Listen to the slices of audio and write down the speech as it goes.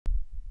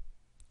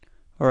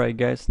Alright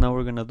guys, now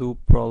we're gonna do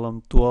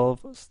problem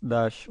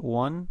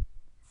 12-1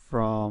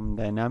 from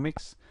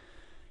dynamics.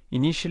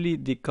 Initially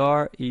the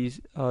car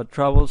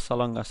travels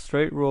along a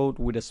straight road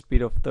with a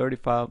speed of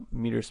 35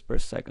 meters per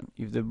second.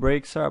 If the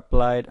brakes are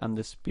applied and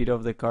the speed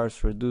of the car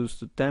is reduced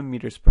to 10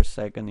 meters per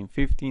second in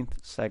 15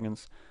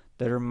 seconds,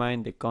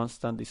 determine the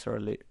constant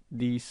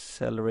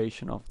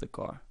deceleration of the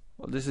car.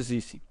 Well, this is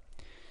easy.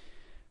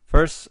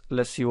 First,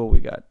 let's see what we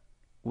got.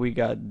 We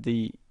got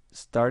the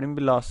starting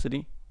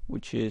velocity,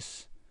 which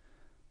is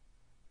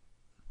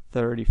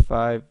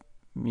 35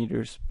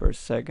 meters per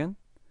second.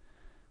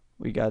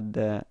 We got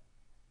the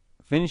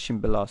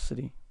finishing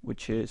velocity,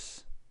 which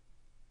is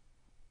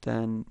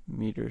 10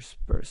 meters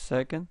per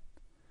second.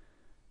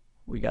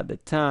 We got the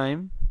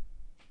time,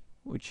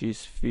 which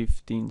is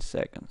 15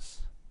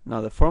 seconds. Now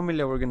the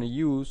formula we're going to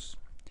use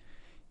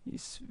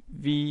is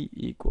V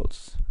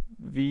equals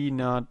V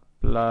naught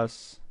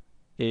plus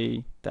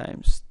A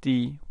times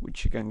T,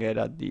 which you can get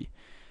at the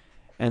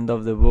end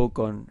of the book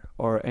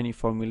or any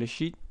formula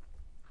sheet.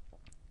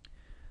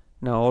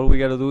 Now all we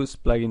gotta do is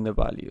plug in the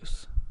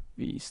values.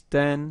 V is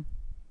 10,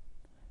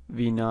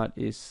 V naught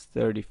is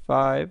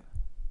 35,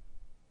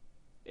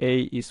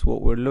 A is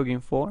what we're looking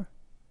for,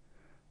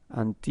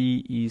 and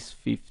T is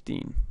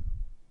 15.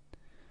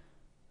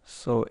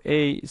 So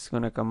A is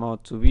gonna come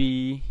out to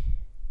be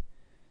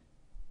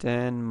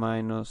 10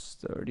 minus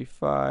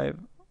 35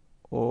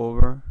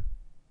 over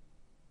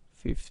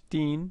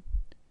 15,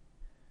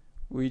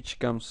 which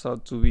comes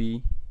out to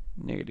be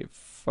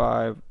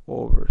 -5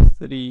 over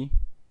 3,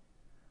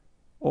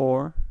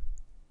 or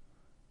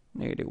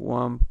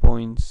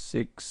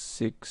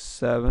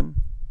 -1.667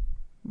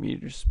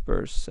 meters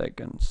per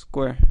second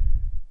square.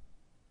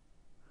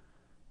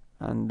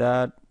 And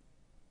that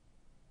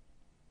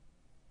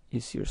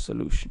is your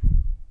solution.